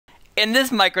In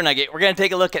this MicroNugget, we're going to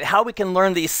take a look at how we can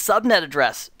learn the subnet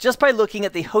address just by looking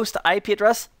at the host IP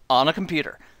address on a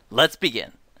computer. Let's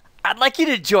begin. I'd like you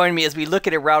to join me as we look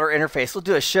at a router interface. We'll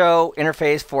do a show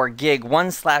interface for gig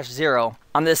 1/0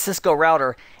 on this Cisco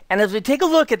router. And as we take a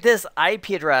look at this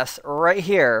IP address right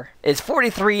here, it's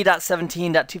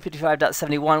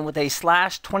 43.17.255.71 with a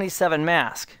 /27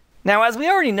 mask. Now, as we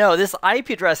already know, this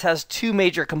IP address has two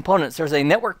major components. There's a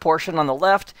network portion on the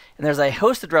left, and there's a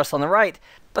host address on the right.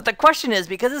 But the question is,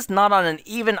 because it's not on an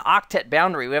even octet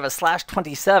boundary, we have a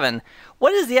 /27,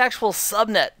 what is the actual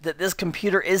subnet that this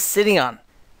computer is sitting on?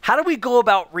 How do we go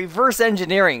about reverse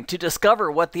engineering to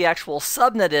discover what the actual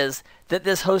subnet is that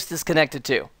this host is connected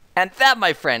to? And that,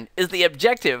 my friend, is the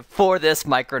objective for this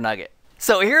MicroNugget.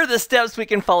 So here are the steps we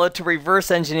can follow to reverse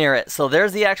engineer it. So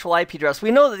there's the actual IP address. We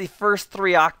know that the first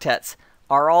 3 octets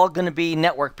are all going to be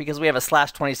network because we have a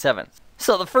 /27.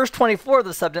 So the first 24 of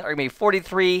the subnet are going to be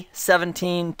 43,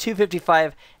 17,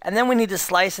 255, and then we need to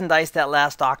slice and dice that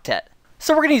last octet.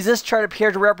 So we're going to use this chart up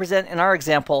here to represent, in our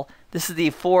example, this is the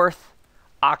 4th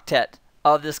octet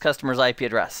of this customer's IP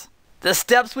address. The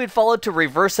steps we'd follow to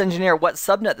reverse engineer what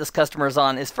subnet this customer is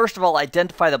on is, first of all,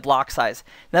 identify the block size.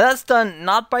 Now that's done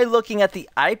not by looking at the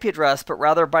IP address, but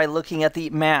rather by looking at the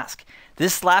mask.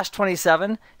 This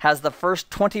 /27 has the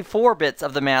first 24 bits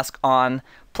of the mask on,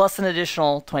 plus an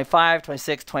additional 25,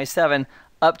 26, 27,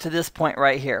 up to this point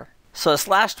right here. So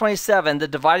 /27, the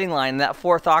dividing line in that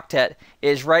 4th octet,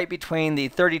 is right between the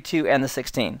 32 and the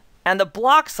 16. And the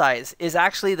block size is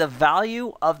actually the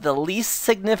value of the least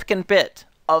significant bit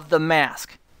of the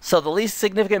mask. So the least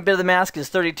significant bit of the mask is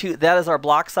 32. That is our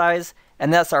block size,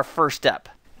 and that's our first step.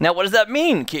 Now, what does that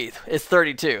mean, Keith? It's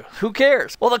 32. Who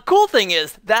cares? Well, the cool thing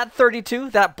is that 32,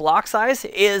 that block size,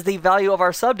 is the value of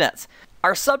our subnets.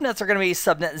 Our subnets are going to be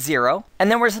subnet 0, and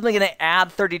then we're simply going to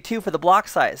add 32 for the block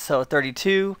size. So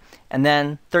 32, and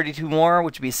then 32 more,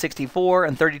 which would be 64,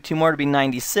 and 32 more to be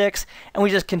 96, and we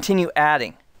just continue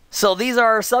adding. So these are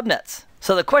our subnets.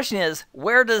 So the question is,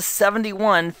 where does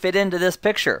 71 fit into this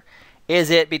picture? Is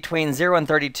it between 0 and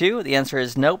 32? The answer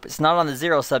is nope, it's not on the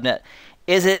 0 subnet.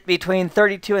 Is it between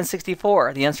 32 and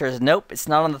 64? The answer is nope, it's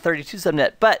not on the 32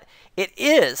 subnet, but it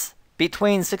is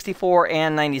between 64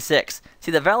 and 96. See,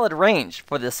 the valid range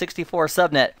for the 64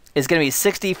 subnet is going to be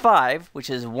 65, which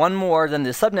is one more than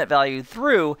the subnet value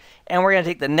through, and we're going to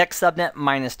take the next subnet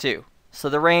minus 2. So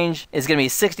the range is going to be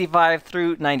 65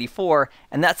 through 94,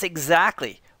 and that's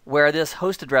exactly where this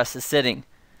host address is sitting.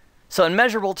 So in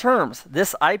measurable terms,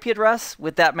 this IP address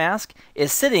with that mask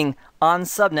is sitting on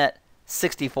subnet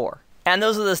 64. And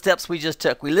those are the steps we just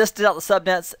took. We listed out the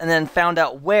subnets and then found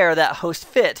out where that host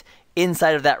fit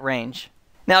inside of that range.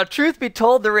 Now, truth be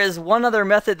told, there is one other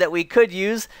method that we could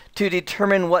use to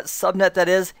determine what subnet that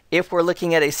is if we're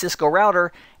looking at a Cisco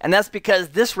router, and that's because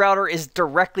this router is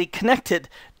directly connected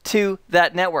to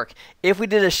that network. If we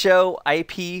did a show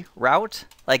IP route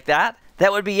like that,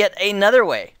 that would be yet another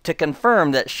way to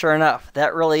confirm that, sure enough,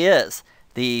 that really is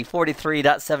the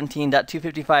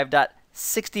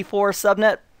 43.17.255.64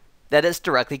 subnet that it's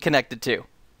directly connected to.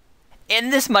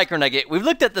 In this MicroNugget, we've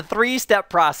looked at the 3-step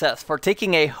process for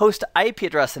taking a host IP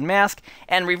address and mask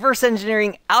and reverse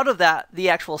engineering out of that the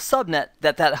actual subnet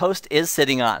that that host is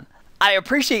sitting on. I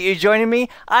appreciate you joining me.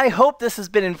 I hope this has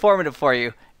been informative for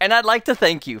you, and I'd like to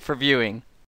thank you for viewing.